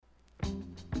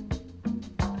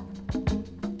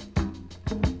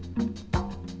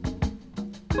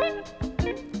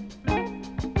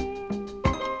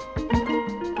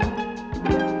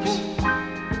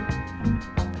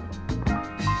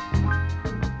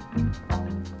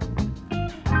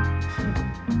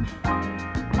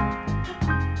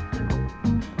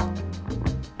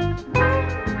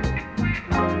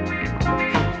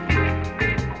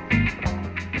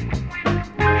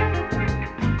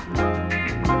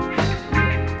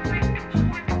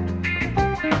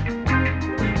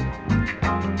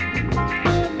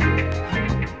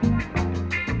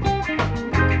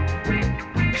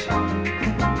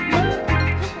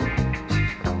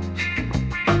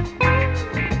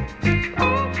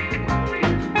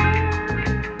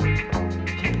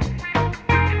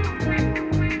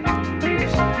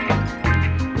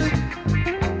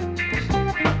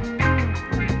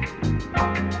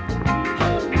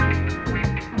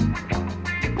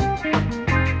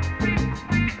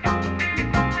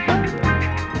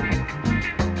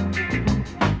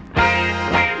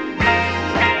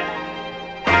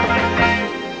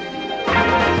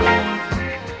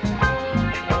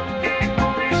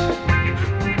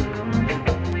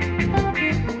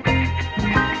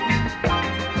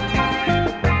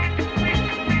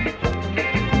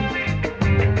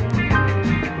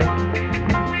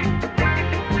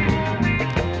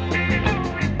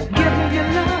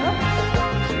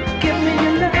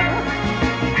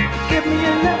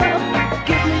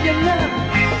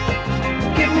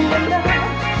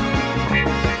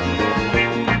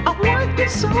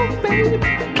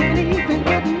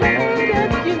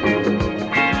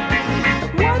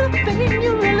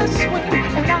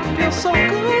You're so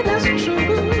good, it's true.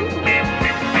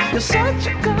 You're such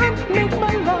a good, make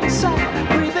my lungs sound,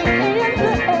 breathing in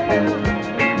the air.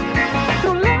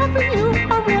 Through loving you,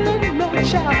 I really know,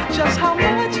 child, just how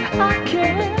much I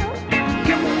care.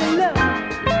 Give me your love.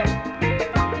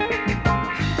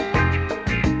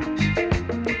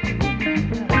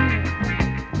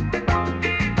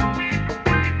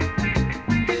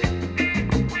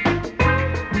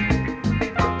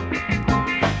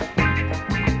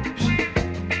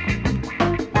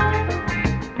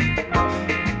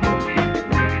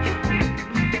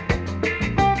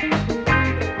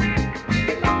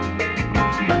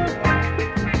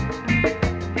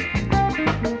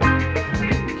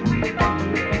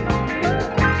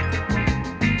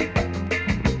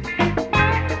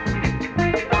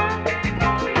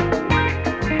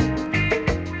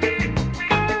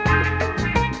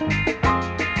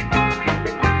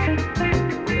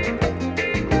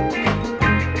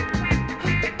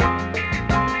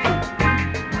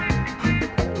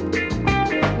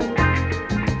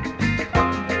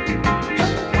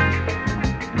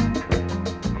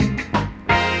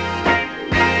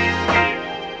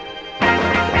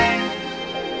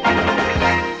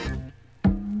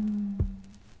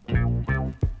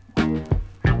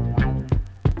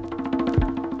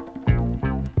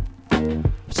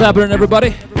 What's happening,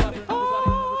 everybody?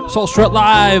 Soul Strut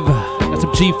Live. Got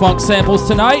some G-Funk samples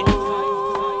tonight.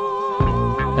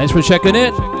 Thanks for checking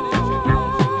in.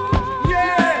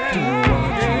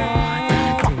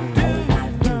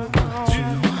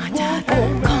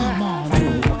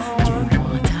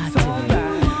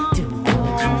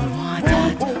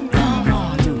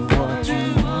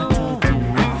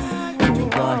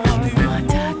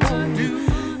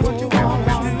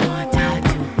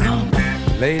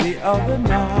 Lady of the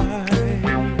night,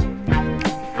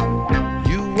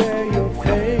 you wear your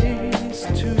face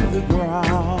to the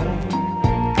ground.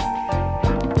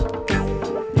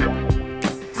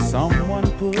 Someone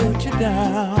put you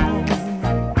down.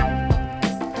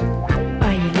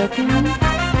 Are you looking?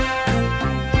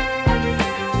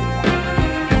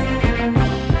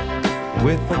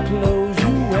 With the clothes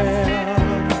you wear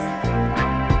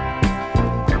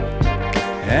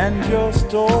and your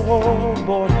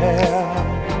store-bought hair,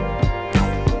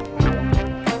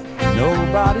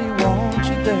 nobody wants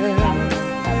you there.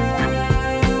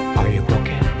 Are you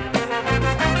booking?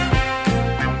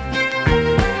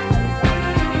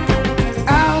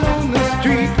 Out on the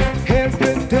street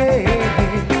every day,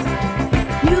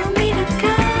 You meet a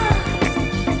girl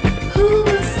who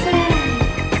will say,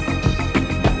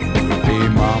 hey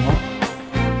mama,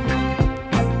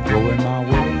 going my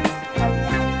way.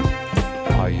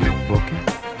 Are you booking?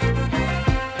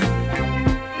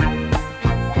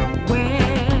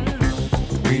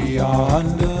 We are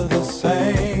under the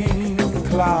same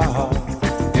cloud.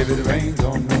 If it rains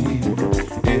on me,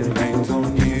 it rains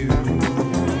on you.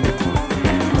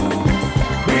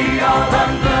 We are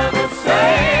under the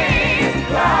same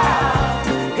cloud.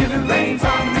 If it rains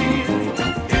on me,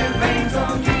 it rains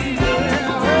on you.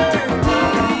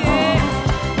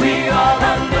 We are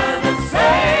under the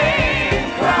same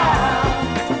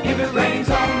cloud. If it rains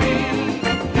on me,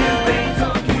 it rains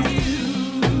on you.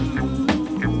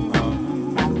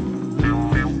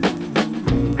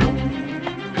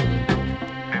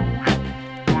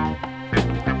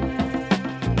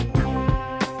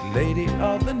 Lady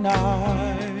of the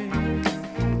night,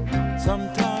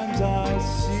 sometimes I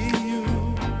see you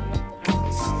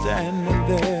standing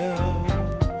there.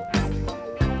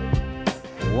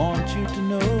 Want you to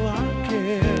know I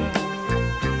care.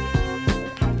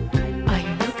 are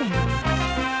you looking?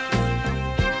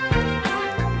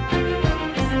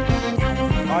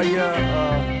 Are you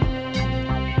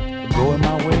going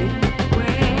my way?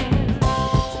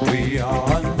 We are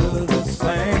under the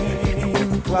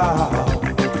same cloud.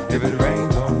 If it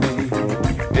rains on me,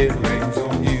 it rains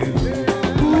on you.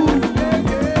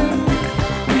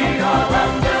 We are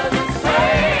under the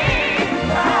same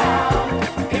cloud.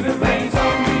 If it rains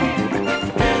on me,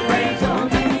 it rains on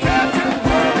you.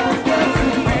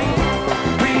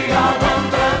 We are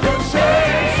under the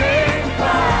same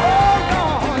cloud.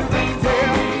 If it rains on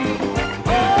me,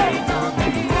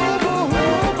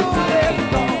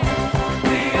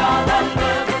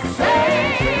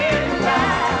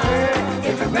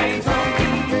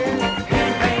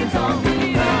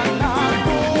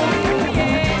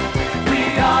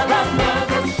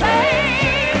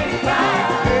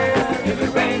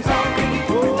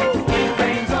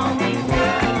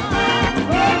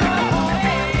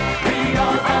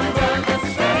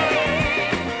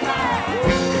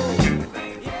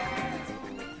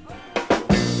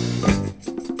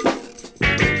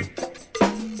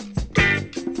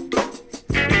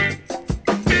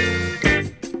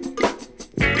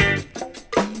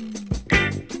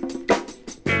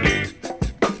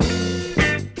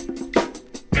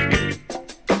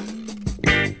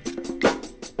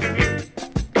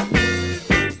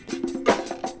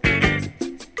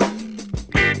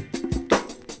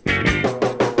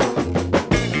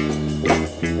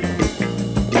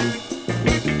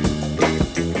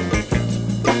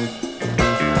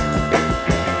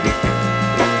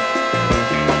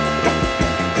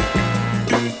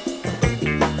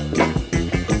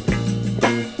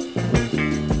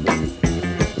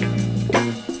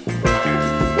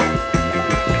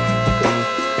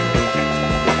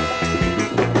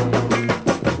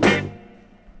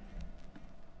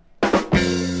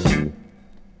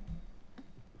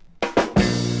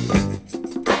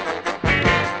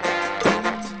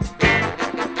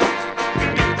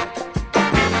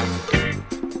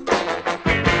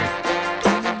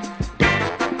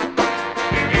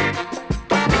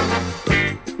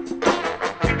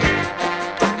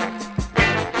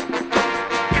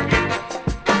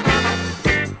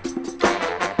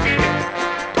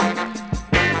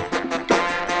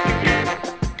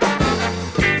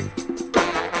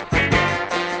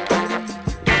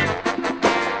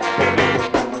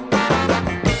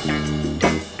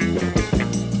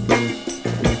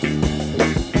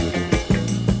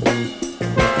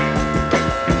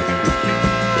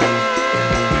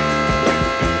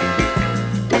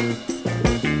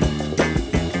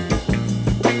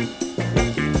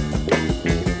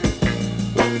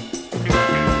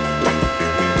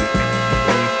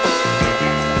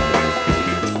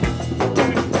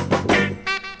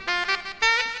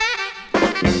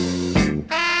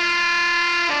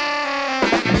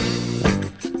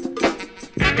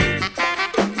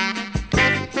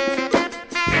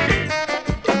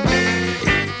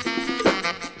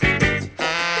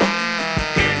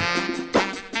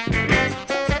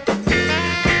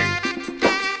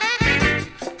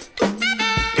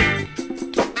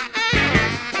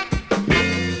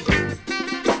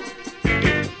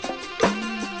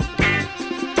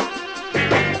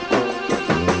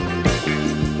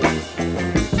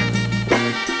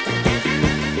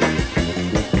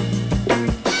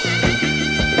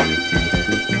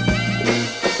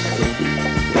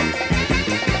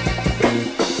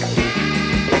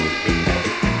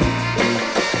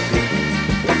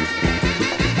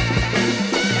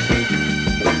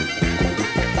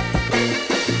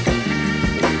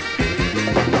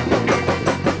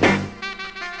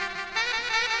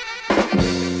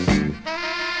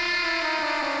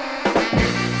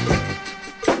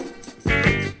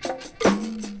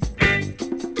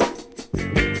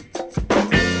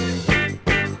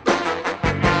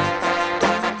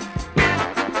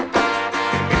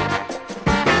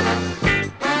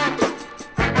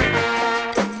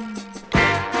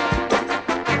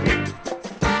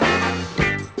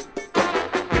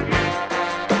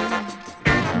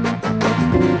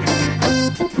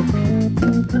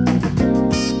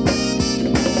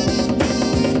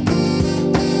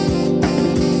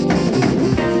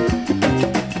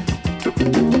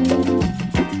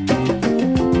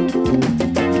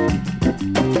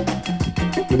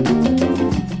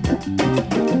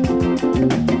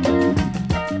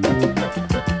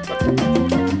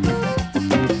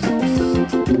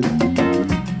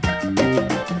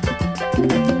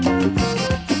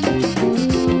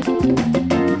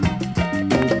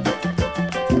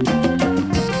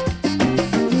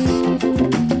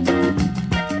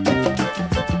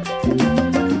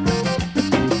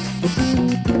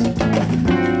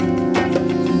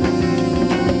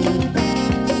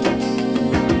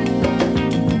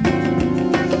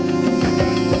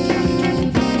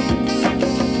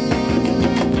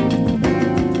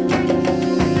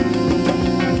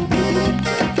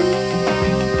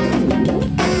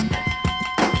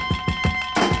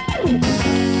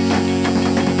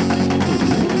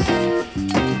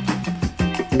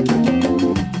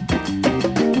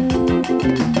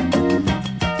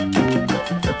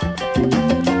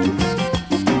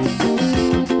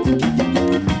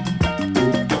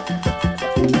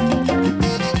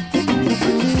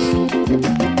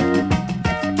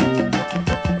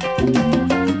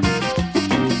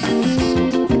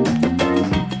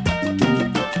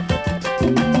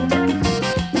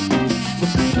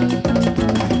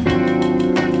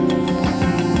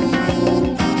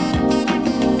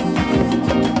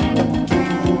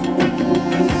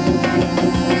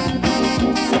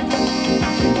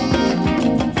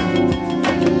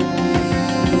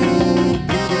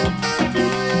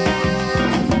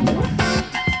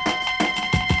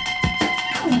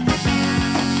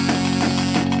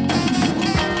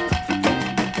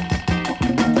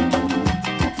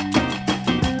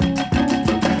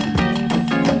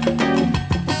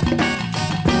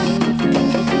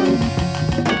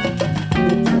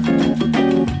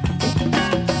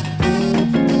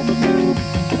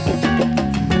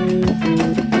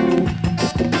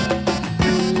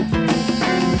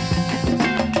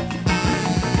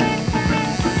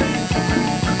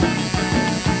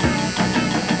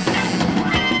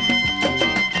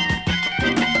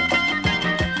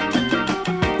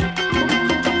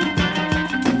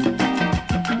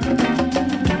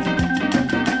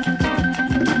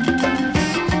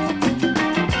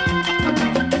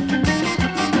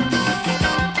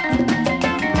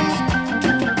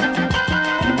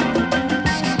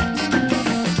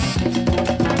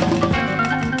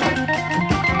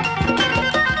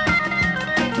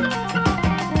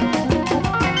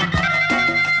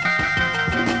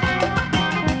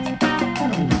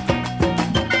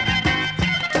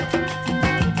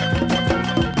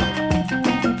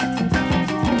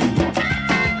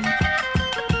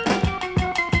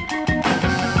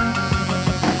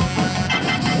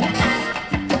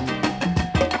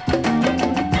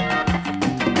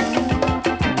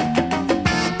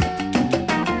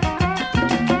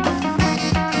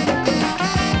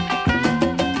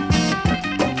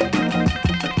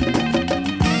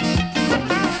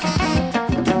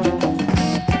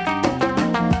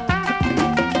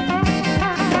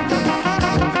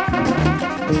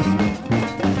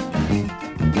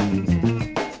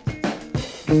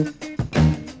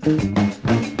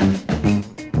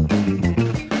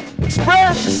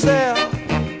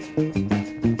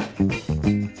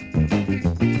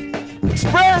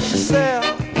 Express yourself.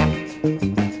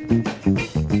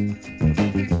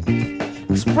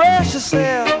 Express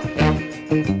yourself.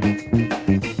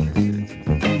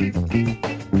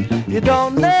 You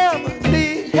don't never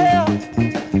need help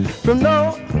from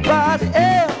nobody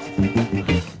else.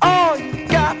 All you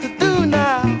got to do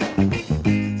now,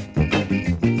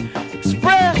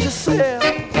 express yourself.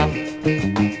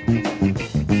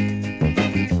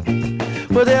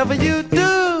 Whatever you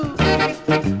do,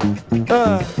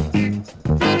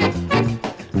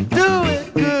 do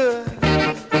it good.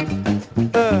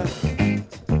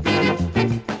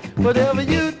 Whatever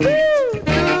you do,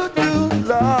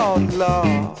 Lord,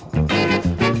 Lord.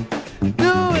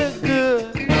 Do it good.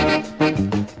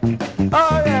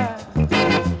 Alright.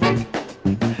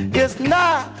 It's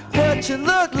not what you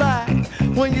look like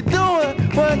when you're doing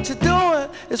what you're doing.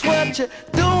 It's what you're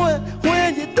doing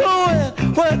when you're doing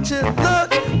what you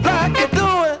look like you're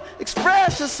doing.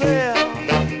 Express yourself.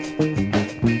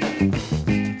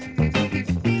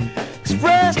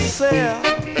 Express yourself.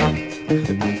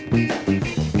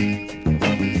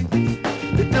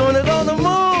 They're doing it on the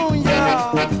moon,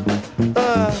 y'all.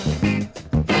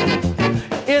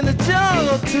 In the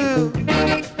jungle too.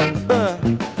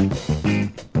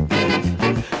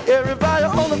 Everybody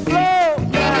on the floor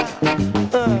now.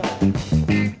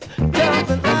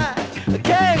 Jumping like a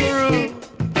kangaroo.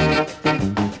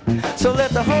 So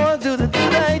let the horn do the do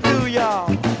they do, y'all.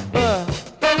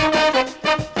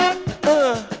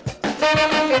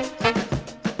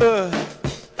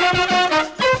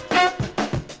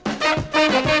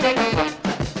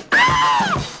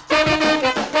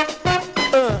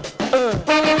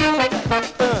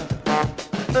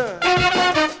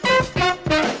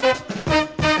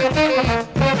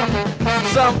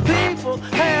 Some people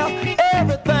have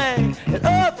everything and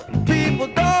other people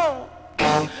don't.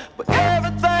 But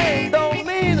everything don't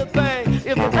mean a thing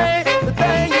if it ain't the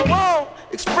thing you want.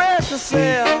 Express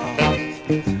yourself.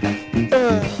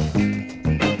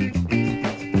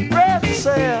 Express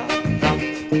yourself.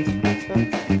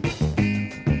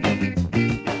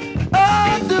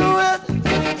 Oh, do it.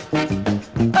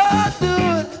 Oh, do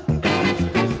it.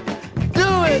 Do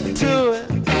it to it.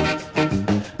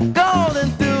 Go on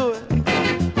and do it.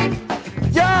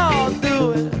 Y'all do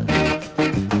it.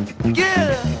 Get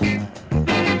it.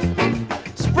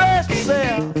 Express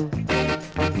yourself.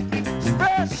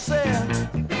 Express yourself.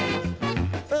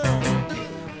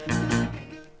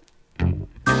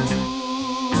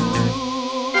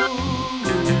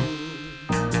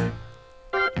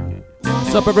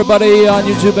 What's up, everybody on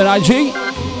YouTube and IG?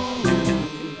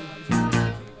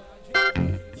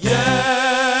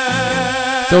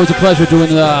 It's always a pleasure doing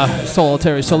the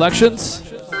solitary selections.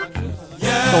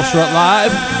 Soul Strut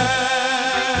Live.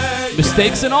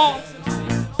 Mistakes and all.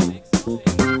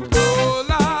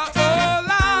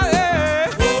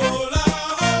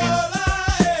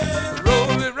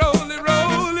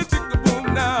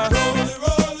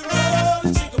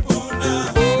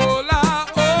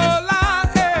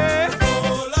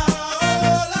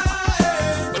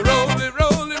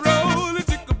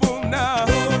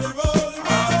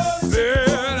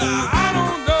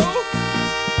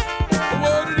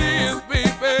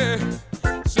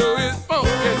 So it's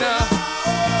funky now.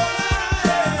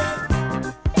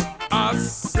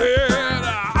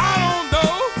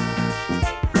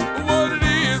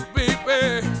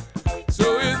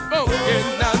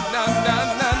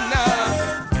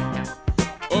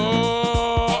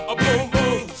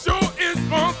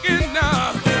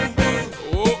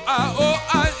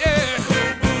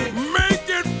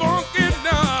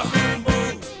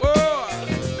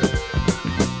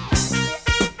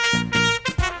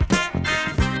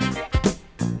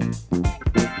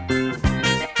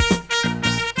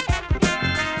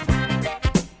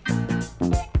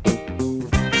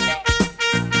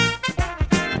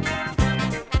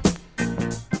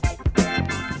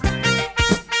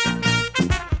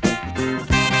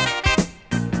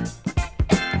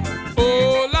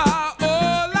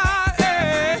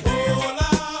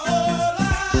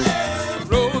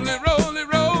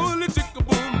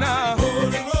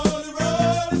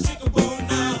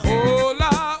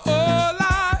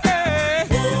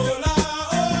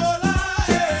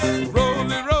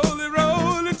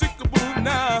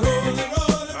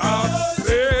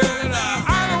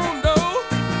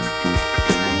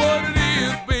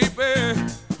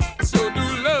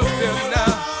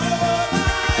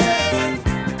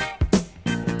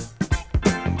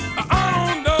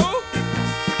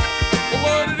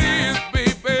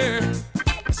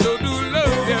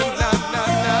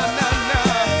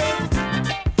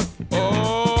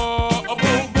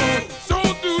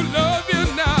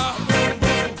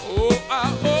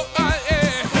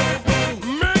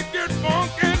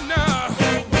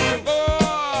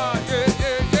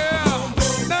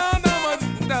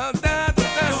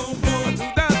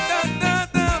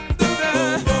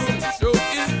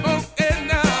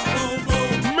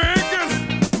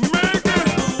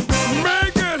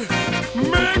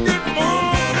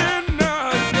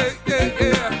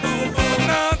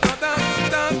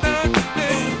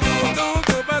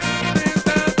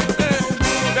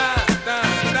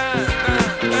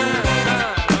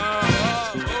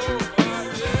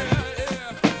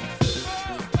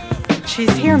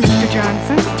 She's here, Mr.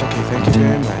 Johnson. Okay, thank you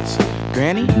very much.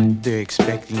 Granny, they're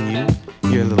expecting you.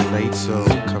 You're a little late, so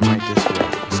come right this way.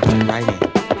 Start right in,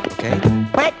 okay?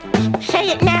 What? Say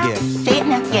it now. Yes. Say it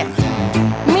now. Yes.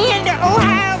 Me and the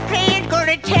Ohio player's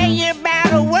gonna tell you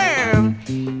about a worm.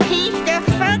 He's the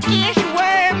funkiest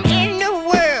worm in the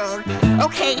world.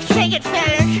 Okay, sing it,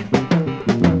 fellas.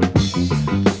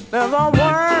 There's a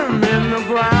worm in the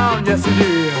ground, yes it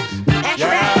is. That's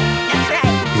right. That's right.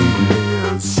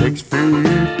 6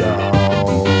 feet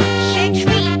down. 6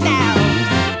 feet down.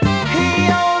 He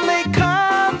only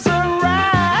comes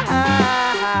around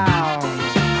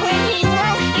When he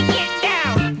wants to get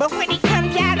down, but when he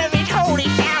comes out of his hole, he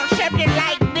sounds something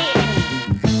like this.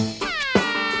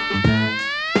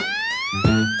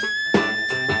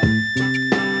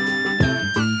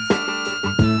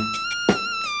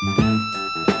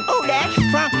 Oh, that's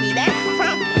funky. That's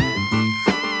funky.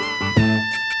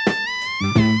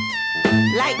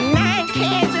 Like 9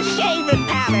 cans of shaving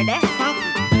powder. That's funky.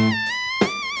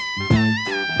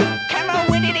 Come on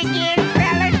with it again,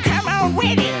 fellas. Come on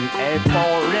with it. in a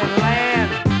foreign land.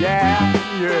 Yeah,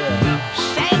 yeah.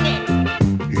 Sing it.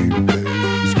 He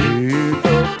plays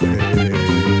guitar.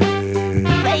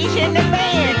 Plays in the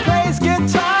band. Plays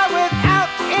guitar without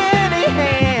any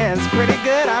hands. Pretty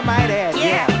good, I might add.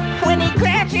 Yeah. When he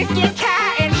grabs his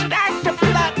guitar and starts to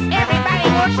pluck, everybody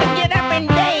wants to get up and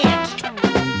dance.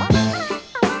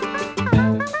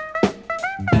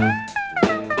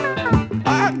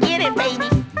 Oh, get it, baby.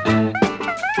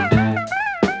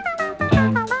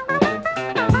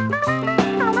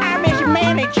 I'm his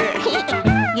manager.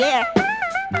 Yeah.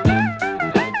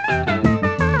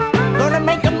 Gonna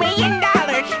make $1 million.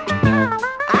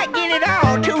 I get it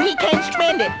all till he can't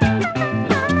spend it.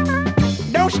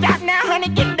 Don't stop now, honey,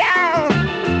 get down.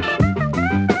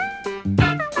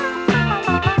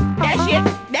 That's it,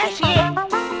 that's it.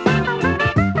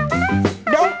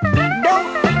 Don't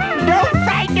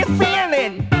fight the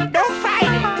feeling. Don't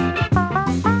fight it.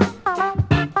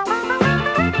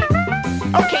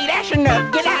 Okay, that's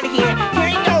enough. Get out of here. Here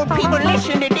you go, people.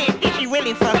 Listen to this. This is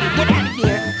really funky. Get out of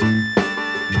here.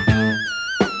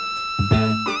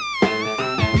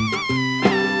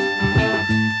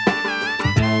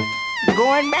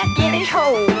 Going back in his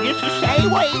hole, just the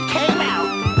same way he came out.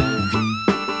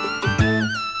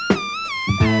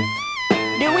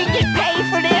 Do we get paid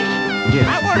for this? Yes. I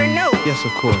want to know. Yes,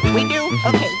 of course. We do?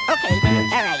 Okay, okay.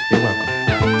 Yes. All right. You're welcome.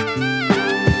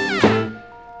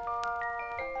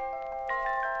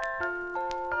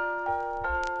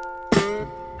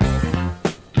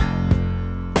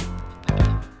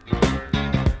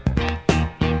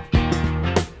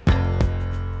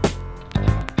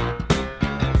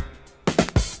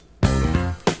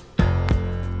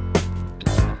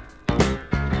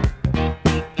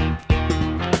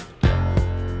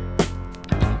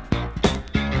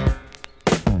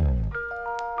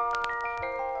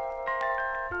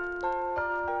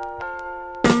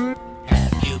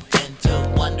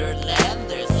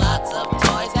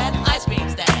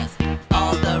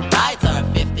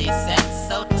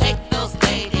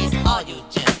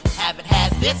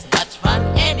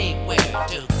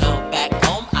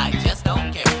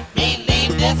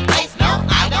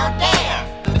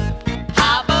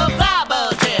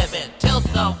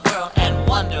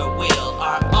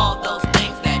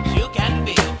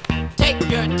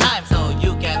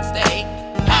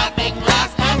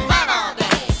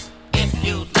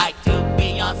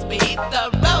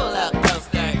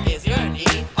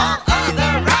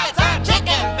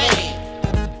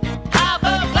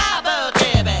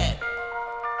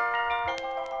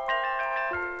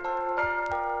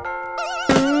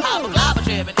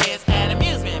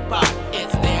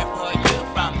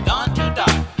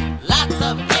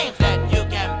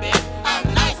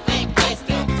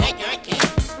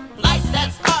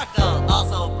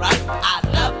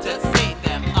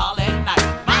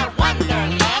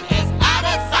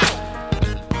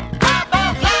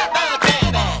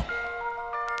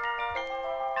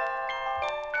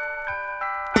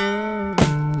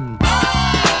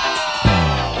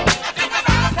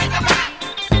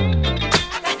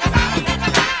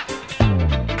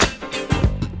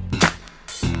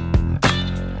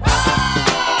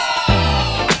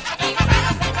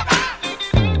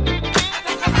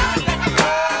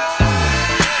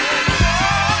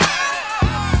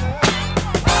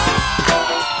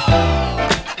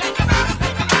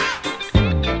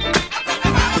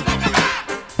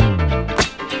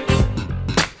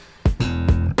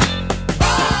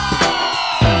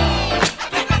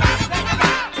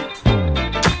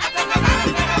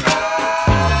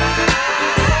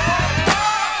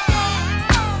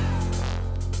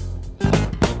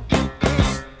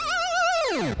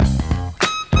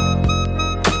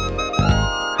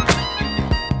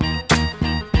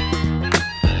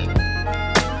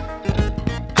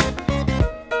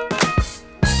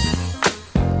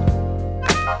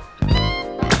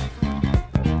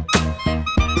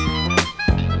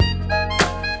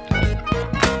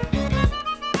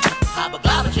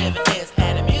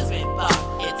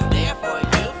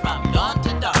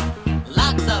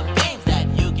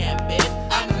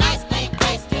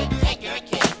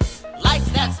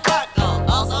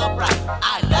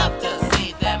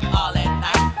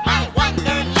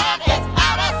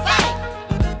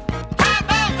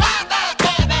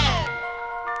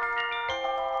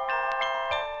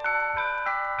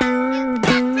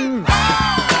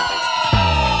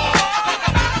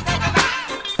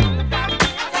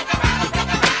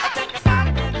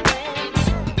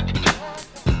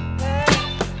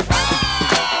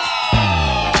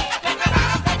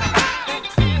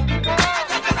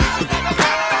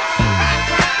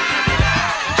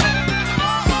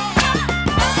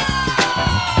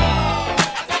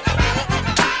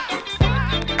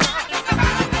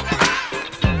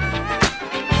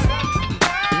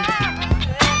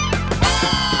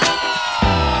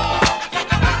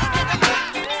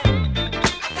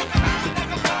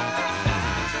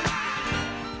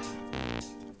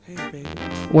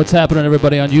 What's happening,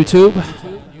 everybody, on YouTube?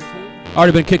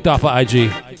 Already been kicked off of IG.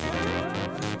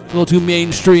 A little too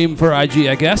mainstream for IG,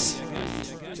 I guess.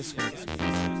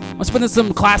 I'm spinning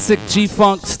some classic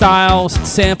G-Funk style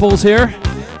samples here.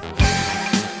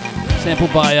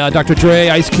 Sampled by Dr. Dre,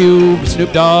 Ice Cube,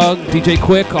 Snoop Dogg, DJ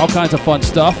Quick, all kinds of fun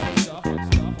stuff.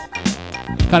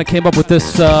 Kind of came up with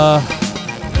this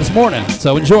this morning,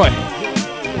 so enjoy.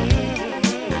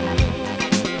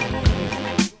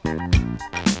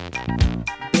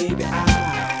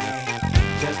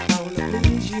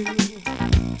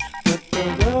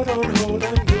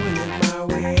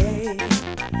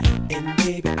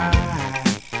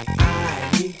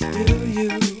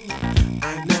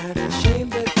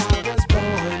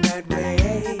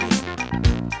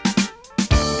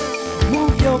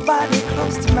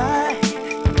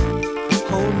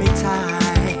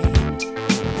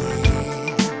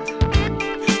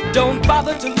 Don't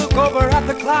bother to look over at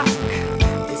the clock.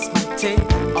 This might take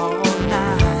all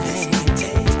night.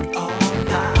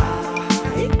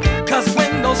 Cause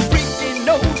when those freaking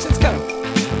notions come,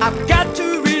 I've got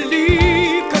to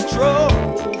relieve control.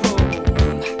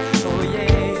 Oh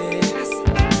yes.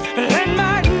 And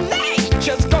my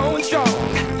nature's going strong,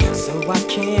 so I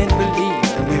can't believe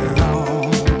that we're wrong.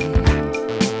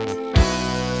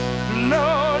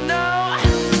 No, no,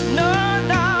 no,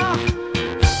 no.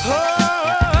 Oh.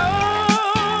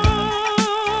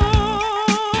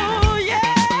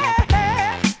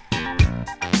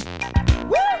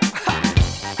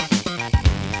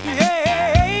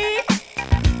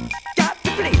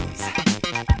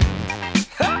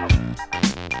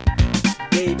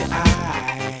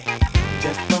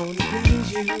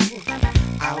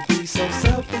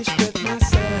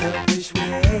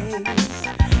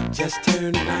 Just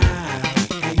turn around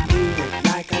and do it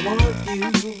like I want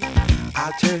you.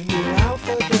 I'll turn you out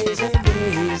for days and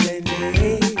days and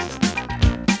days.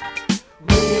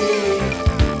 We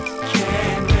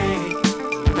can make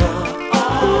love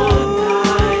all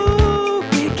night.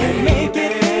 We can make it,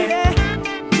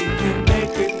 we can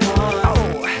make it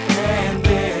once, and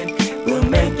then we'll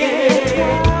make it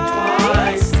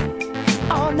twice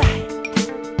all night.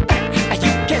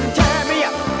 You can tie me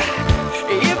up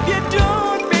if you don't.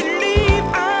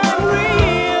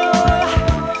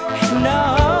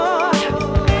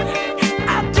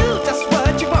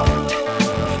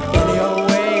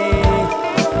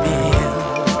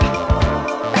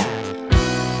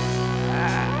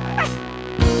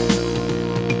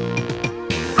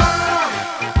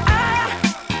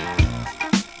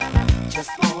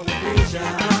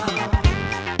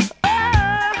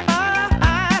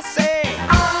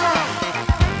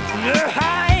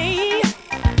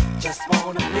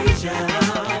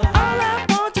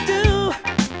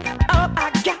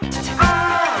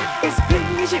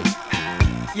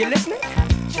 You listening?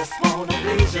 Just wanna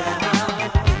please ya.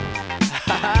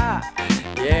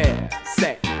 Yeah,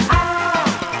 say.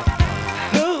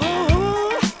 Ooh,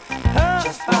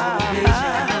 just wanna please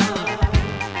ya.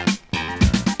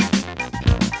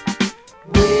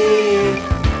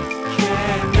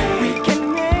 We can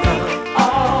make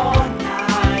all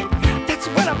night. That's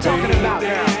what I'm talking about,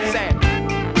 girl. Say.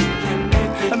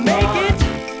 Make it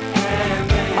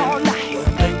all night.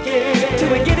 Till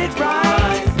we get it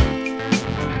right.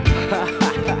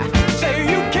 Say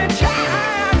you can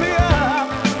tie me up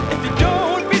if you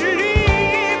don't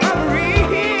believe I'm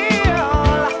real.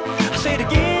 Say it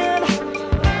again.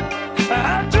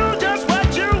 I'll do just what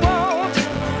you want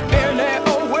in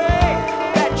a way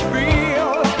that you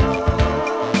feel.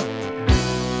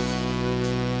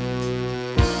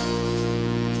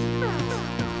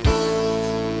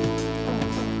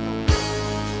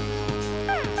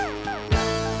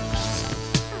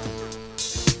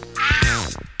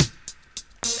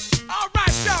 All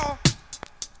right, y'all.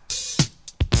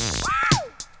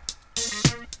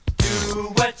 Do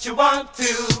what you want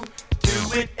to,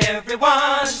 do it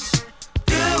everyone.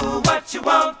 Do what you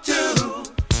want to,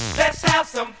 let's have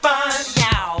some fun.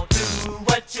 Y'all do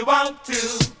what you want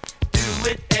to, do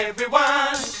it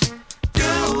everyone.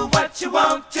 Do what you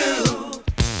want to,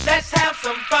 let's have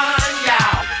some fun,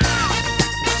 y'all.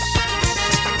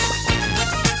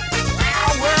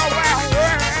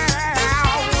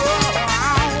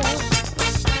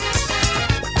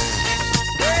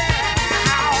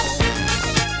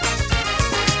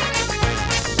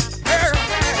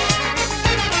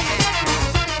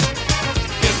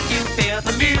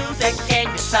 The music in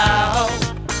your soul.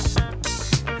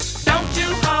 Don't you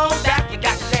hold back, you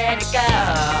got to let it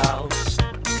go.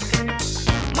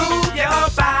 Move your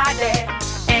body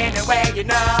anywhere you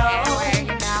know.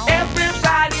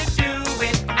 Everybody do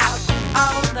it out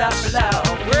on the floor.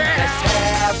 Let's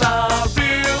have a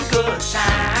real good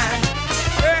time.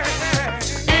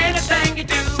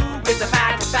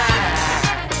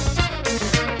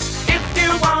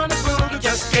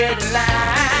 get in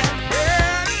line.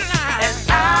 And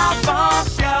I'll funk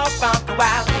your funk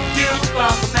while you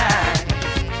funk mine.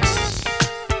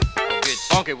 Get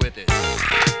funky with it.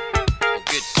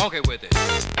 Get funky with it.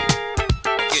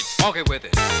 Get funky with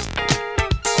it.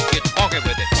 Get funky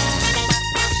with it.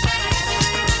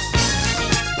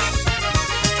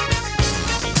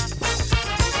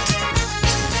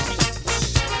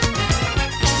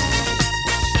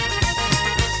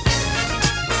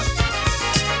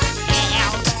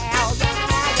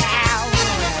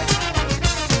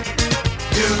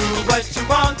 What you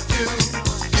want to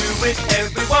do with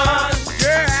everyone.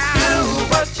 Yeah. Do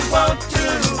what you want to.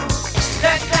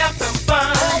 Let's have some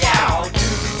fun. Yeah. Do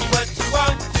what you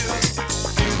want to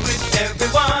do with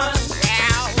everyone.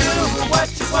 Yeah. Do what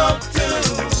you want to.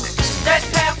 Let's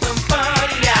have some fun.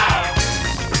 Yeah.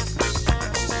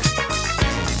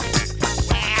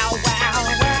 Wow, wow,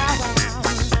 wow,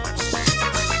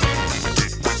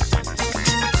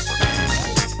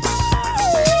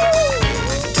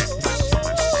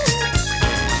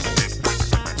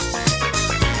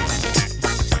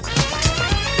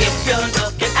 you're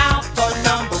looking out for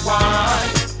number one,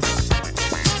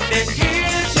 then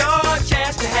here's your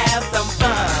chance to have some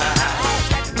fun.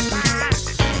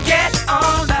 Get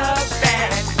on up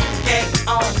and get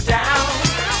on down.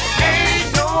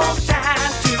 Ain't no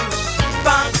time to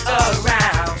funk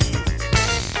around.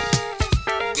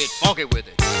 Get funky with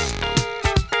it.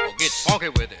 Get funky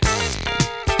with it.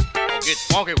 Get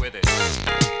funky with it.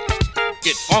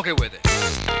 Get funky with it.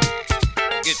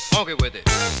 Get funky with it.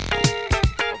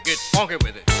 Get funky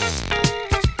with it.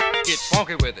 Get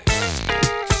funky with it.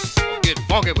 Get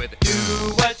funky with it. Do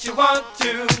what you want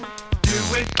to. Do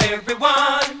with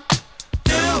everyone.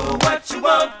 Do what you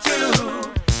want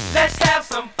to. Let's have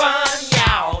some fun,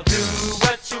 y'all. Do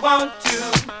what you want to.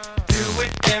 Do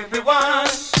with everyone.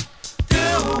 Do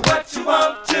what you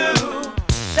want to.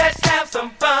 Let's have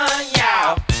some fun,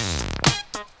 y'all.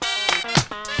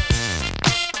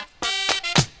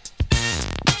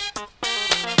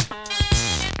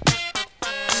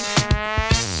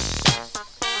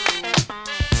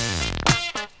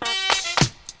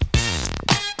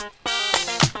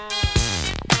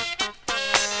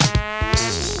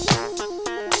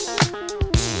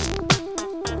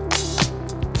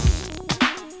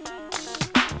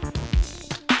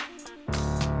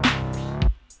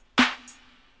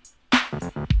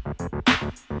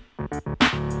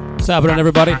 What's happening,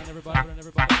 everybody?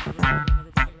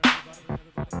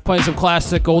 Playing some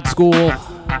classic, old school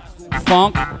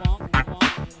funk.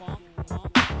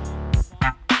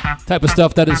 Type of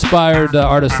stuff that inspired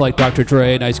artists like Dr.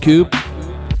 Dre and Ice Cube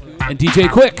and DJ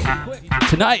Quick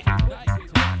tonight.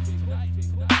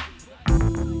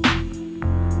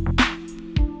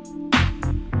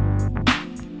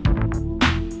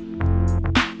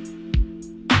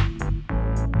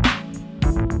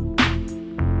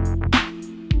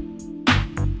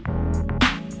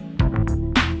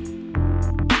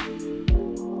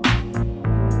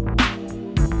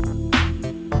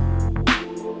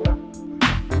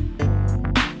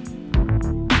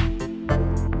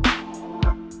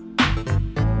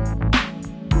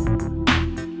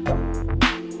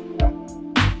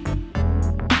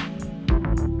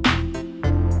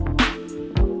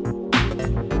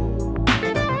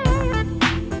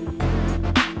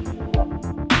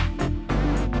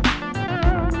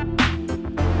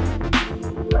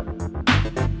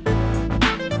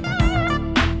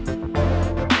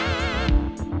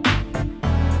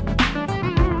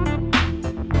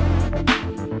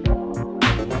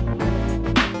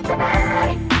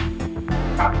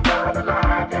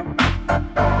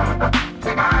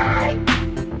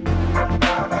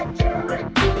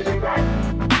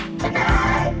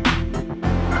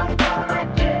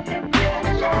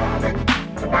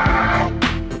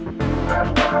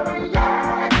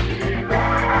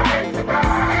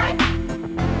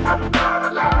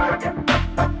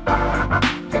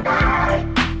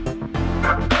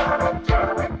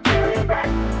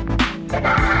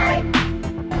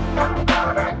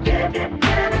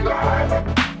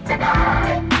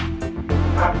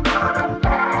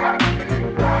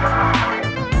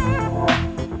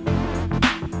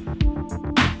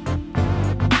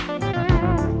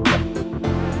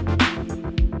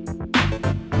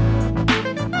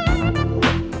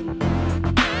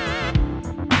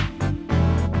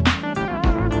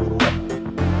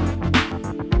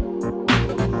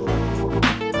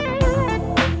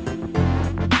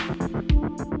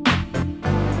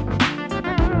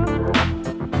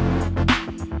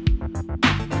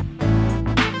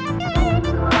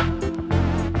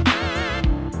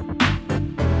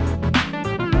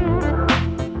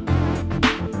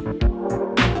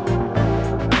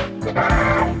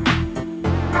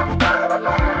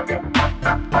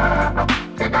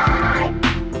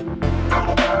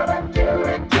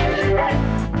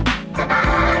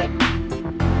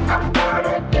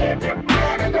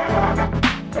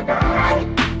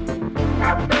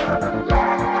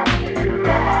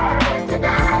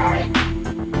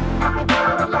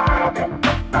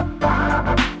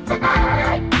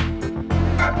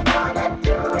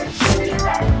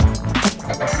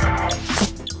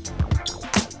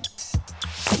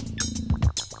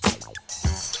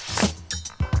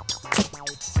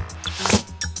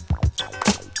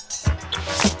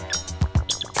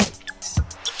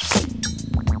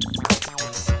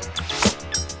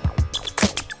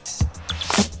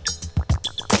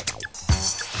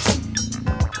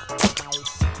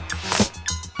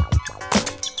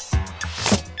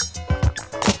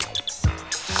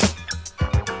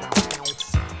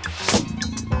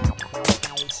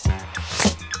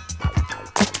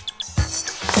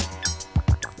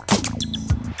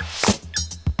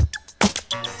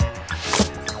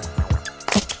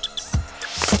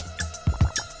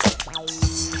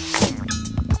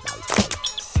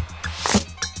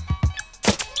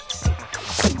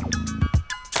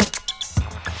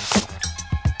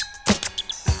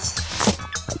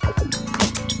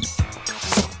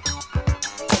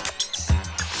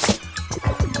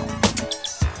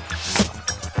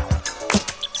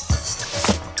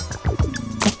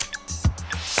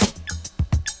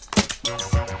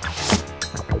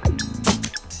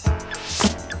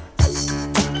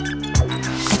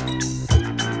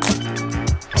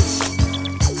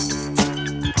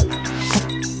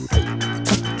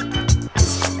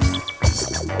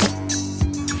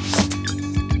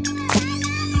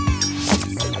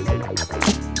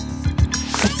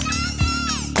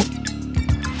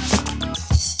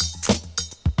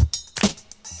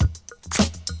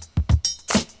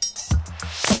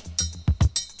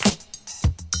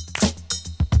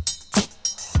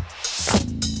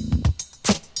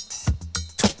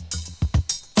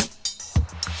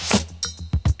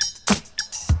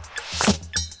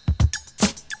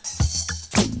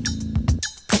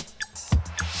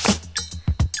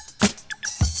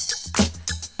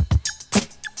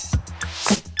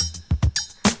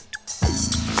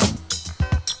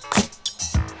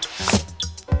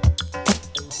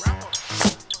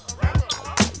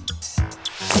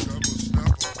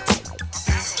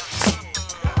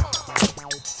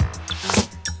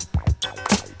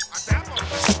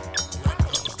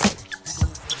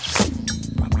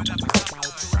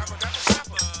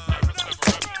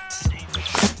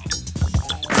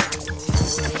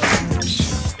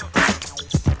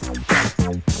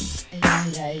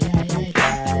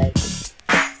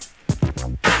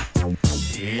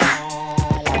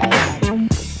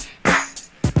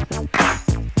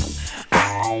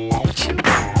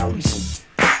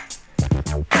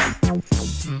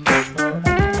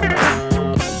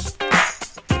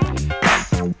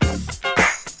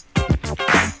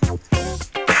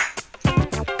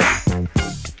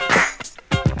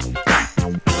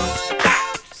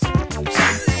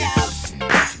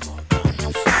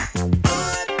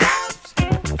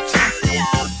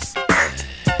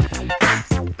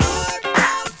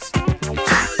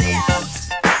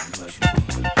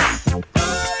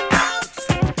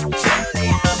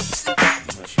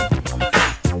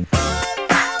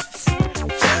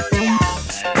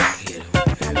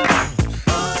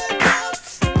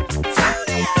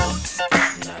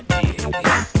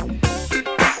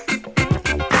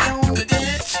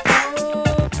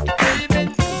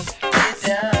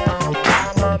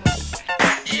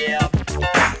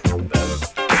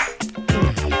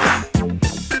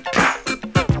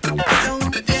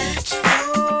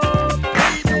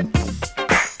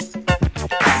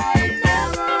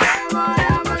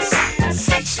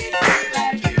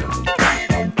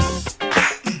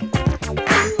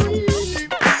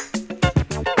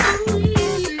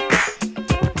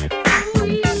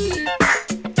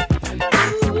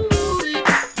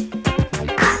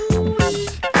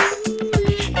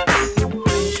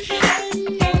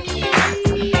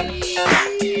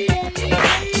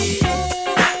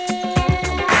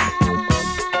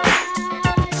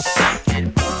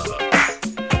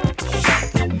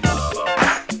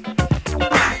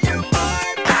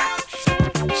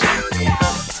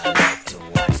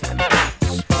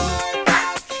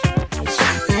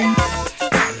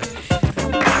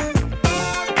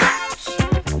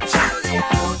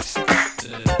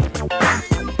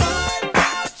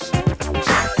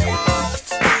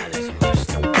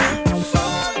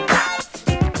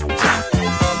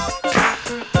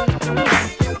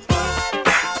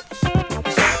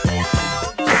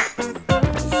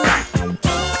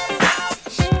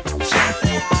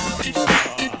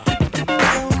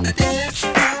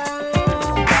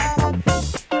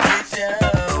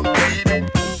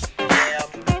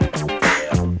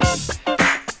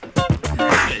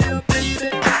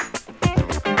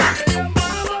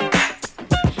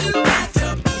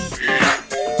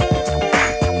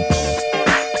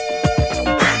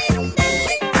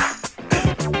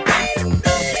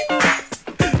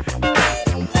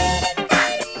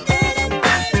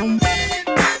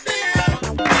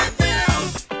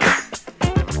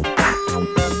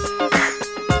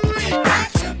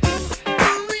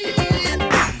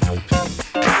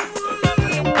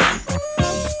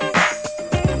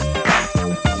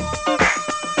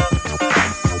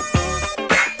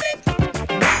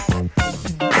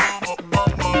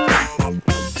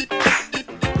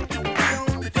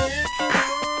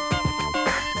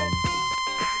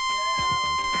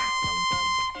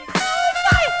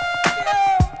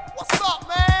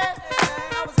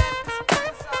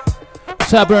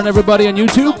 What's happening, everybody on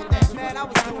YouTube?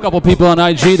 A couple people on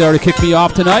IG that already kicked me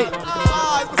off tonight.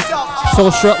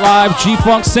 Soul Strut Live,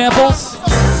 G-Funk samples.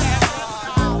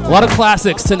 A lot of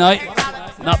classics tonight.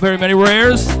 Not very many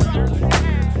rares.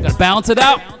 Gotta balance it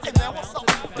out.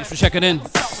 Thanks for checking in. Hey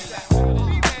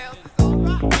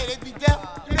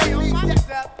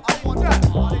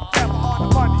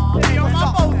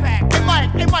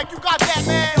Mike, you got that,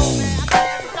 man? You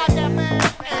got that, man?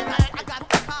 Hey man, I got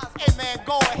the cosmos. Hey man,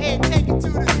 go ahead, take it to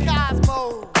the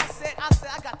cosmos. I said, I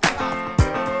got the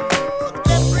cosmos. Look,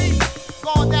 that free,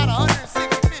 going down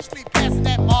 106 Fish Street, passing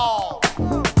that mall.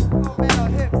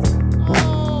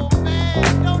 Oh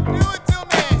man, don't do it to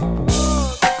me.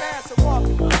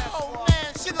 Oh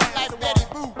man, she look like Betty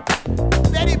Boop.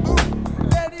 Betty Boop.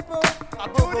 Betty Boop. I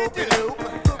do it do.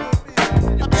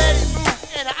 A Betty Boop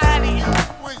and an alley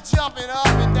was jumping up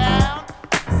and down.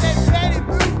 Said Betty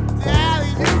Boop, the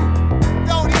alley-oop.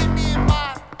 Don't hit me in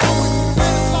my. You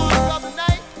said a song the other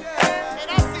night, and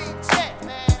I seen Chet,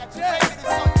 man. I just played this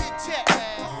song with Chet,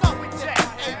 man. What's up with Chet?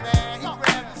 Hey man, he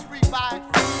grabbed this freak by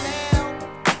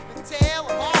the tail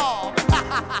of all,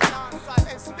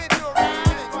 and spin you around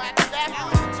and tried to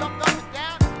backwards and jumped up and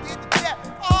down and did the step.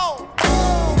 Oh,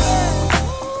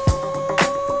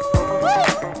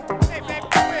 hey man,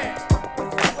 come here.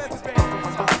 Where's the baby?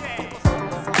 What's up, man?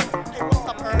 Hey, what's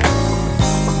up, Earl?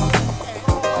 Hey,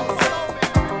 what's up,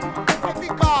 man? Hey, be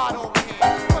God over here.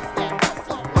 What's that? What's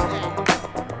up with that?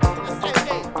 Let's say,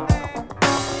 hey.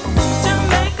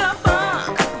 Jamaica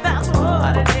funk, that's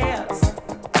what it is.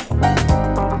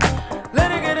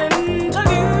 Let it get into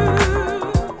you.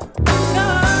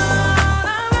 Got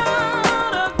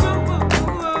a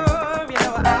groove, you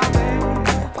know I'll be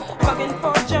fucking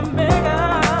for Jamaica.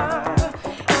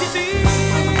 If you feel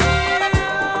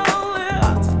it,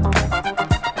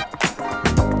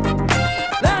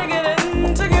 let it get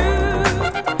into you.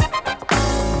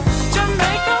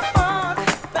 Jamaica funk,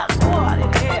 that's what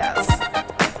it is.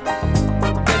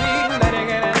 Baby, let it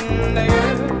get into you.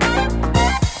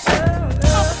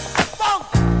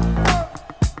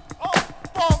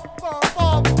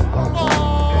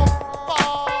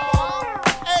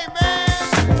 Hey man,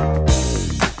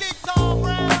 Big Tom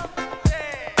Brown.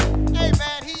 Hey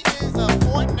man, he is an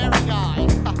ordinary guy.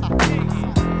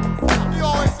 You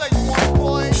always say you want a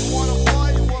boy, you want a boy,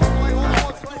 you want a boy. All he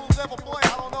wants to do is have a boy. I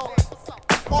don't know.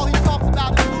 All he talks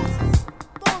about is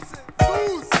booses.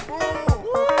 Booses.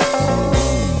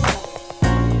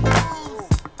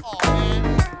 Oh man,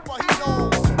 well he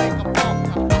knows to make a funk.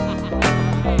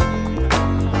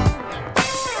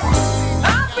 I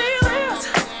feel it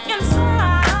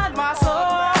inside my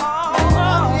soul.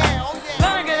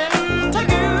 Let it get into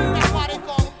you. That's why they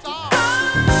call him Tom.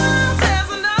 Says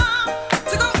enough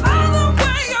to go all the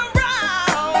way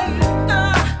around.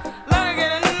 Let it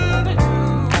get into you.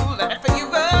 Let it fill you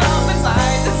up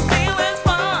inside. This feeling's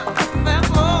fun. That's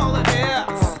all it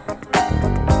is.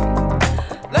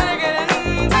 Let it get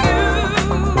into you.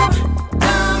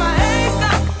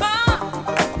 Jamaica funk.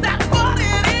 That's what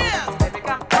it is. Baby,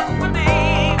 come fuck with me.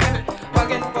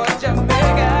 Fucking for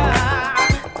Jamaica.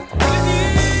 If you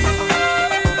feel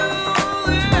it.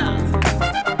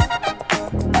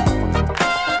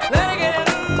 Let it get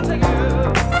into you.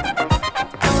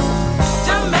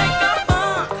 Jamaica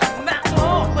funk, that's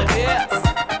all it is.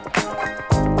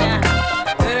 Yeah,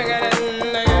 let it get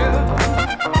into you.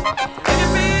 If you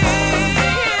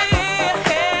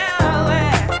feel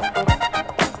it,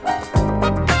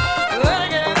 let it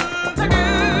get into you.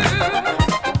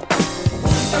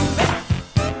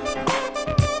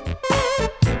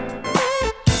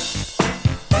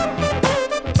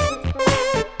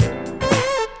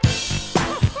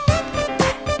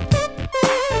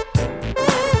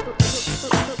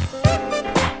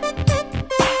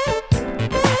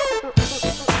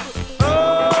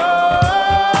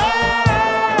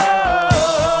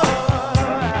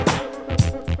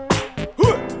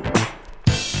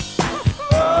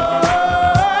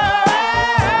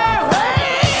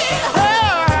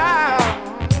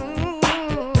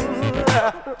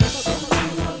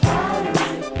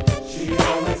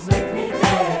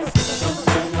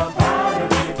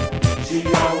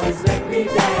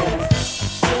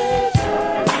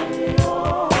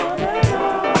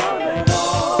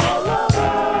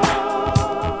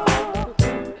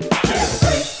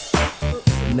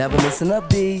 Never missing a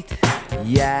beat,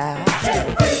 yeah.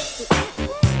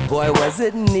 Boy, was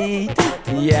it neat,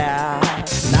 yeah.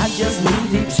 Not just knee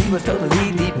deep, she was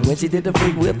totally deep when she did the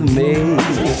freak with me.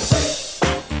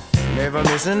 Never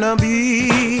missing a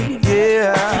beat,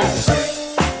 yeah.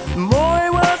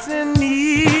 Boy, was it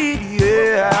neat,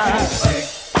 yeah.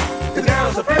 The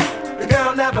girl's a freak, the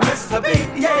girl never misses a beat,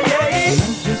 yeah, yeah.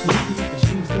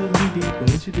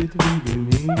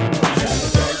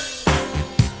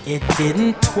 It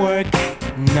didn't work,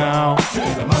 no.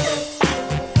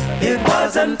 It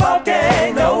wasn't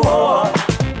funky no more.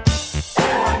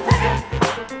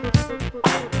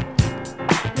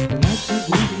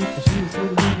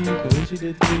 She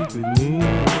did think with me.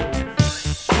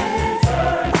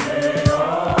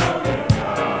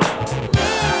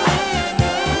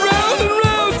 Round and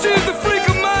round, she's the freak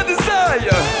of my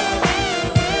desire.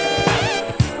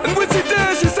 And when she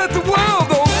does, she set the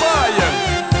world on fire.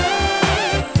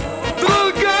 The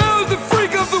little girl's the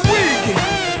freak of the week.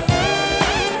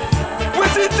 When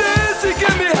she does, she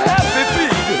give me happy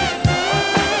feet.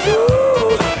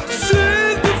 Ooh,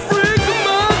 she's the freak of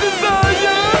my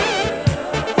desire.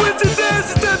 When she does,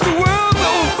 she set the world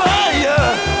on fire.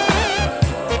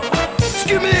 She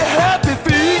give me happy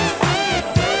feet.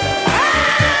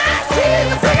 She's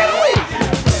the freak of the week.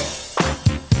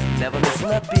 Never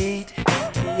missing a beat,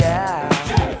 yeah.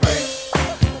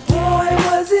 Boy,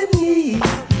 was it neat,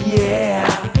 yeah.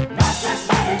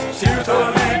 She was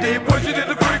totally deep when she did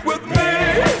the freak with me.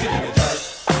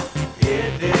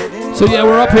 So yeah,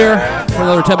 we're up here for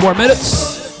another 10 more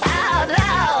minutes.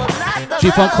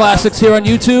 G-Funk Classics here on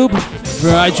YouTube. For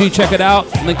IG, check it out.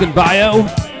 Link in bio.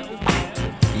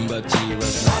 But she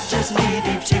was not just knee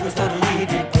deep, she was totally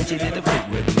deep when she did the freak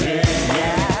with me.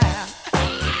 Yeah.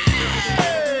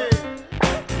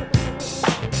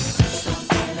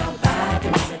 Something about the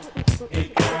music,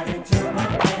 it got into my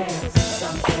hands.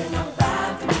 Something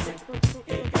about the music,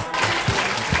 it got.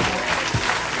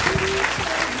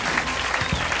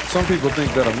 Some people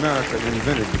think that America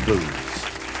invented the blues.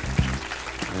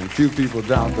 And few people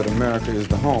doubt that America is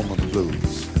the home of the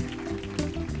blues.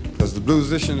 Because the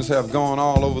bluesicians have gone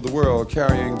all over the world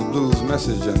carrying the blues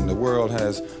message, and the world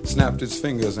has snapped its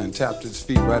fingers and tapped its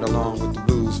feet right along with the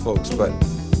blues folks. But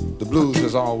the blues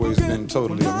has always been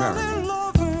totally American.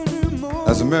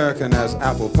 As American as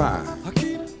apple pie.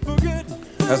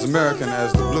 As American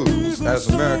as the blues. As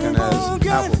American as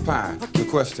apple pie. The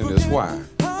question is why?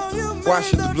 Why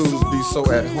should the blues be so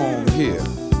at home here?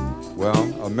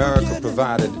 Well, America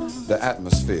provided the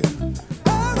atmosphere.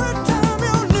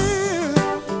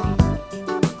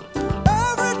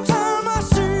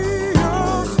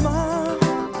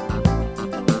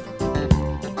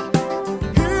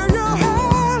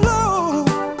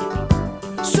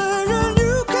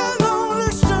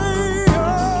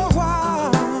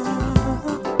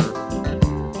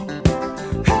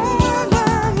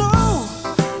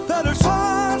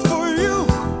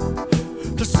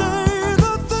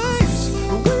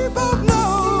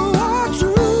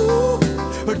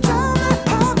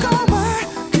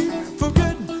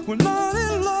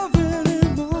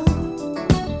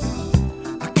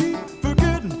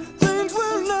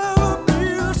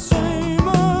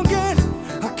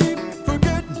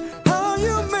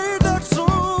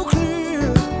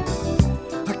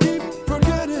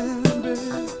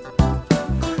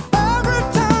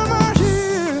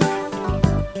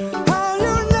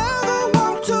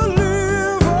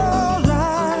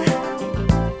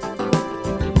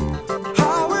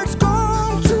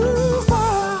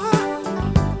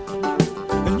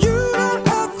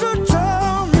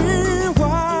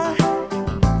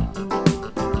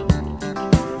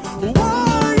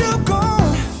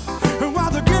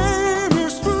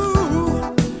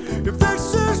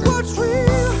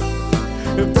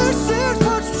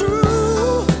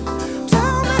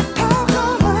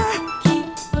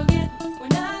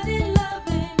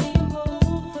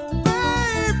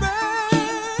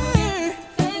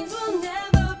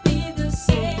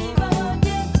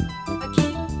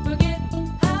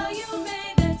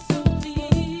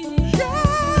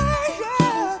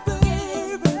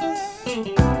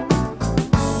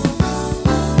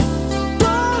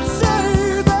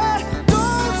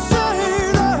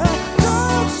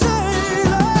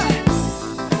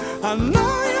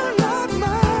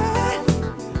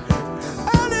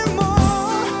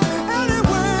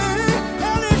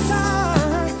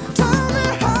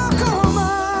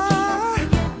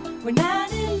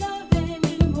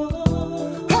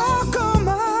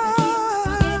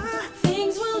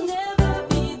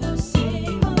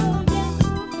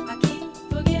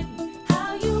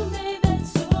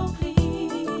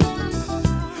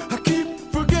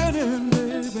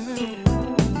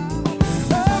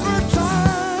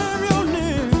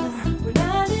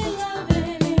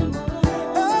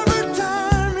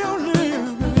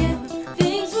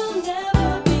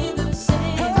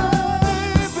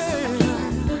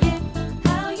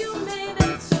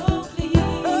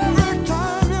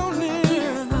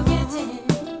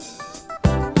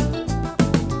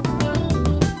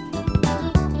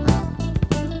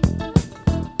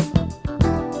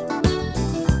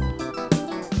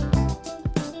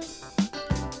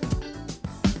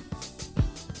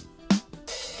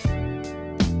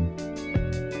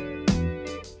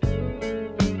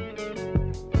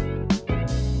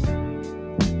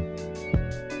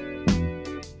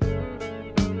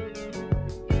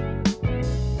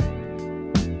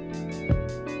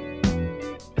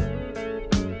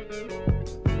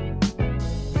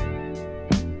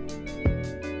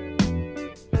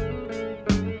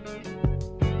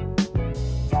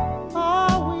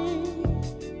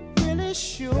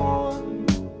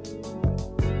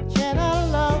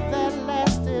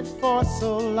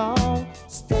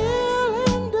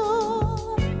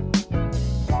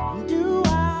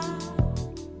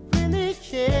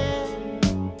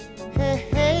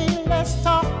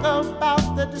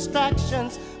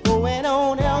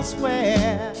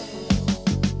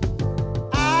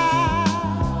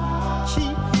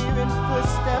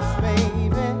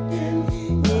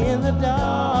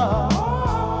 dark.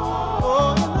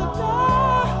 Oh, in the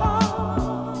dark.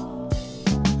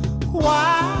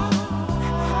 Why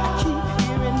I keep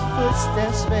hearing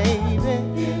footsteps, baby,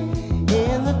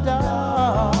 in the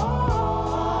dark.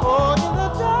 Oh, in the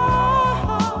dark.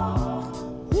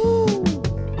 Ooh.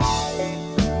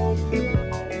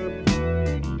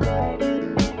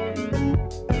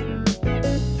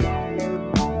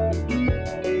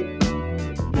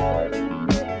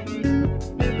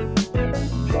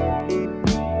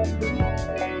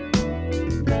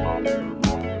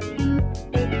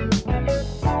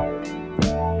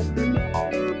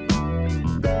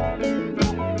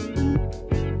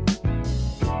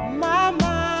 My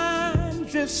mind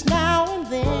drifts now and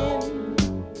then,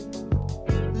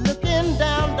 looking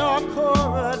down dark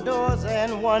corridors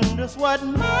and wonders what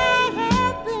might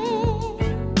have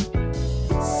been.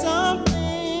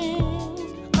 Something's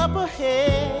up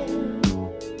ahead.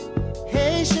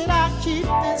 Hey, should I keep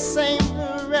this same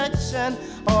direction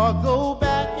or go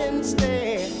back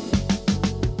instead?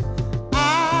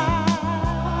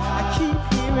 I keep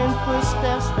hearing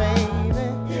footsteps, baby,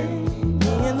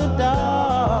 in the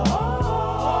dark.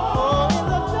 Oh, in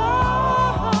the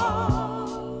dark.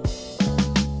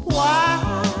 Why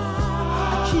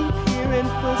I keep hearing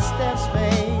footsteps,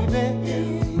 baby,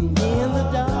 in the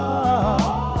dark.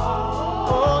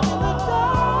 Oh, in the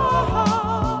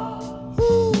dark.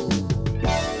 Ooh.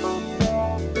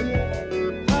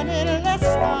 Honey, let's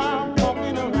start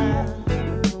walking around.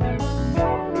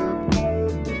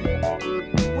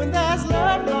 When there's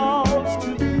love lost to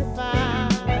be found.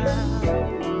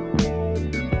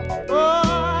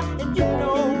 Oh, and you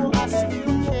know I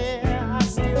still care, I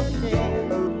still care.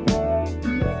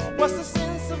 What's the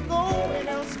sense of going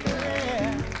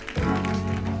elsewhere?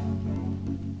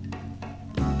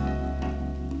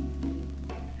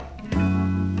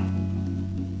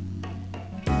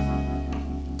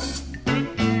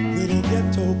 Little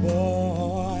ghetto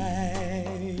boy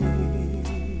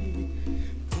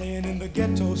playing in the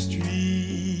ghetto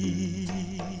street.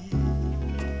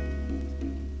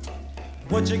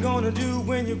 What you gonna do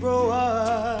when you grow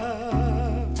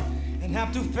up and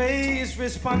have to face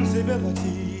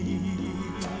responsibility?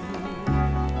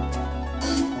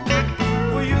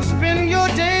 Will you spend your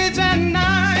days and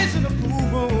nights in a pool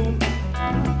room?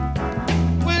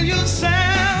 Will you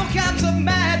sell cats of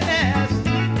madness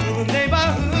to the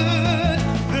neighborhood,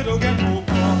 little ghetto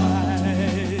boy?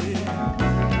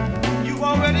 You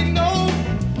already know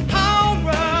how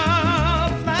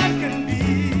rough life can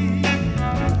be,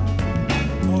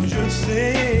 'cause you're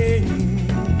seeing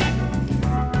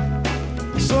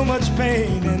so much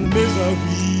pain and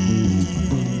misery.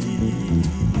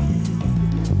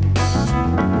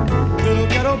 Little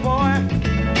ghetto boy,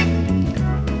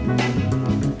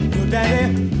 your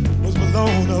daddy was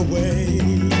blown away.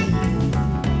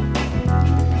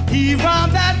 He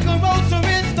robbed that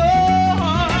grocery store.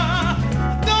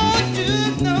 Don't you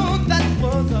know that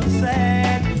was a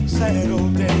sad, sad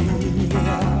old day?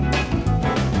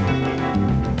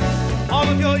 All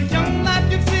of your young life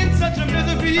you've seen such a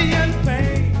misery and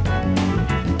pain.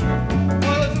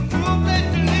 Well, it's a cruel place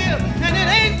to live, and it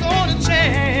ain't gonna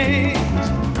change.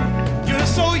 You're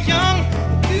so young,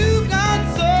 you got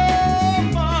so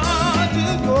far to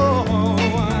go.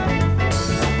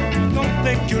 Don't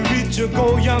think you'll reach your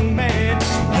goal, young man.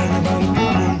 And I'm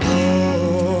gonna go.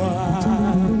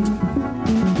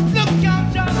 Look out,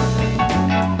 John.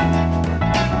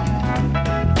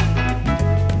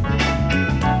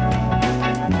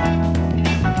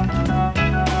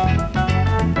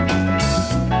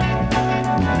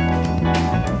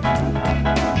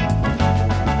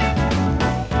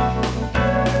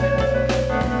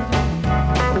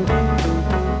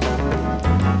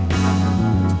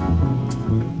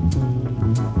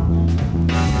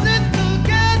 Little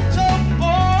ghetto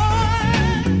boy,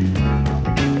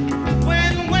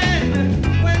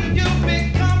 when you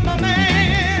become a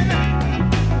man,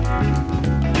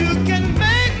 you can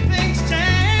make things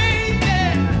change.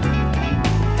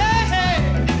 Hey, hey,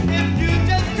 if you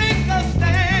just take a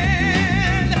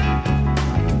stand,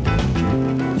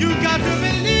 you got to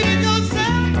believe in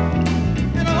yourself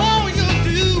and all you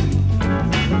do.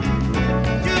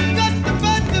 You've got the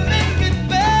fight to make it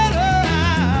better.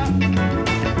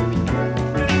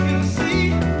 Then you'll see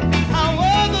how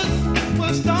others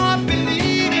will start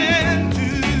believing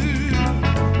too.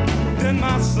 Then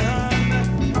my son,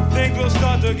 things will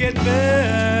start to get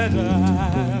better.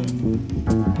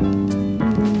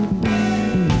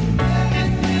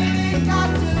 Everything got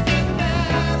to get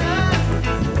better.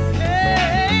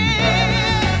 Hey,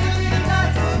 everything got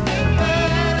to get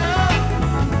better.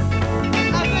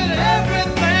 I said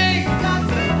everything got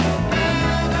to get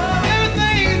better.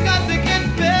 Everything's got to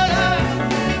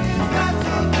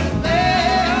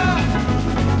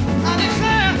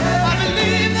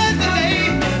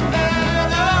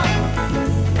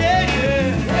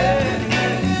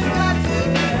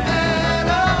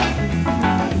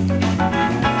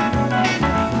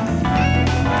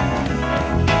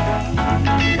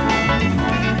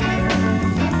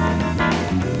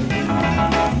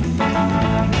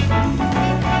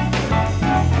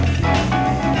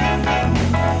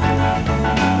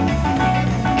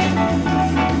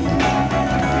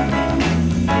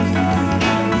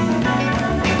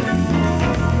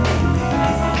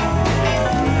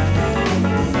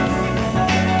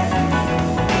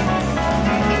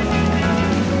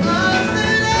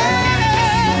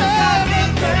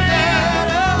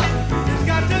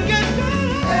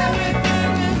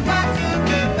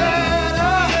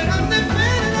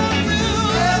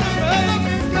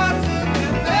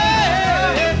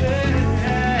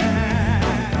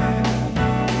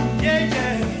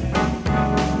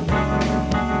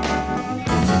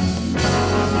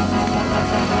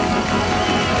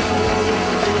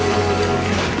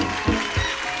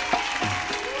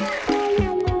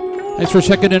Thanks for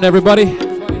checking in, everybody.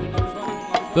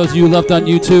 Those of you left on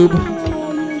YouTube,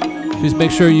 please make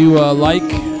sure you like.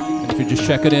 And if you're just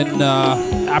checking in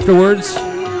afterwards,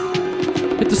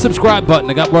 hit the subscribe button.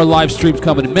 I got more live streams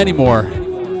coming and many more.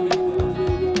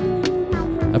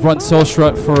 I've run Soul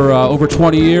Strut for over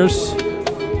 20 years.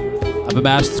 I've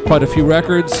amassed quite a few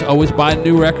records, always buying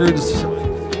new records.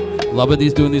 Loving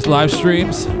doing these live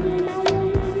streams.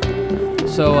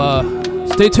 So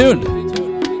stay tuned.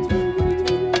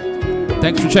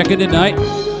 Thanks for checking in tonight.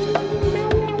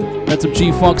 Had some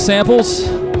G-Funk samples.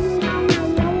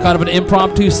 Kind of an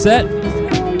impromptu set.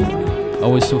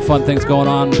 Always some fun things going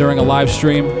on during a live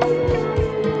stream.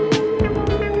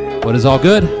 But it's all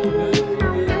good.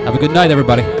 Have a good night,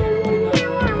 everybody.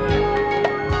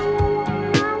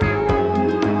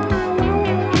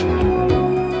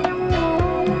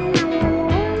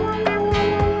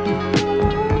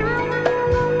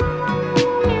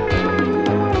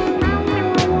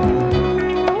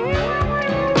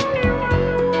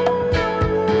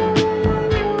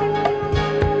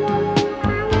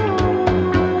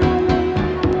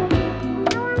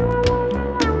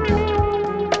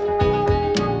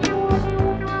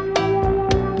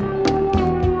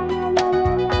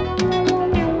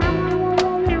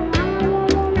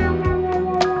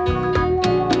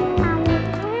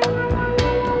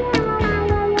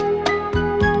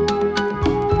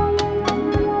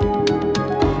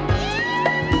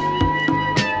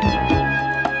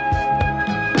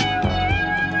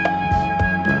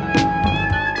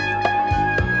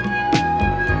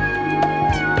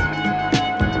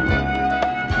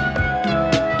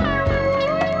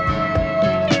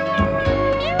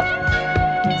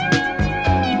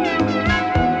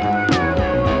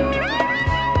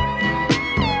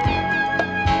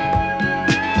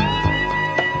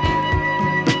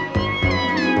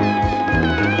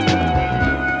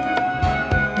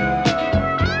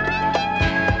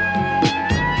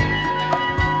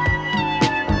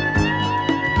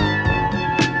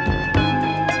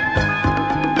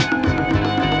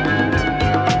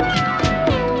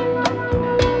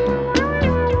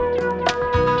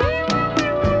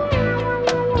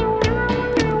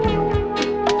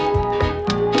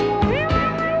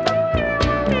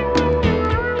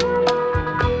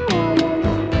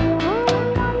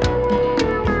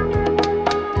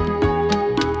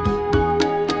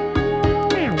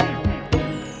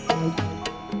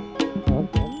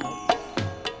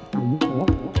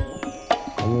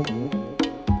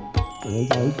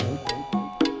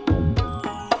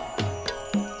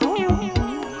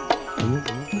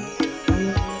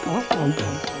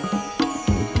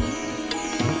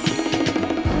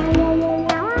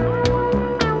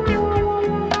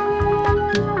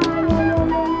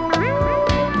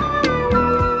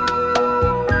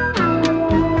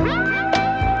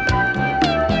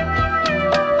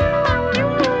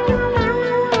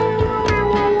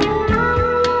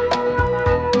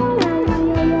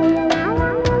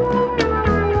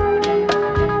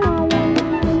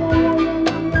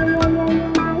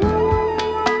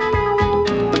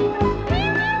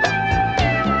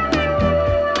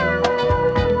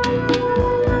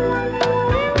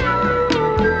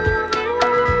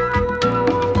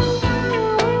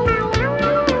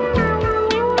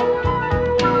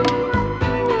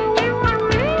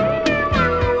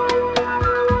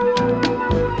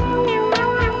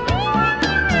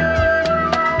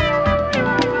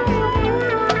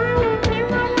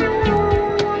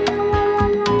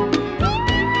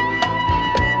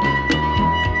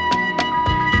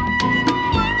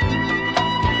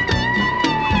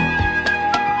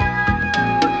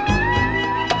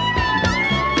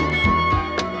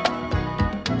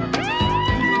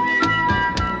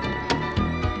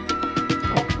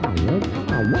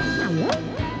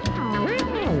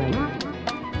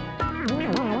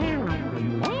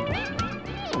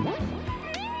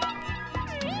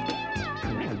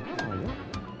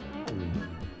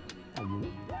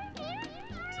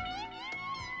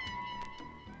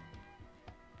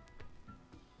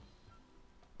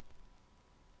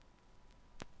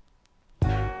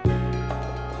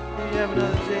 You have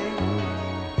another J?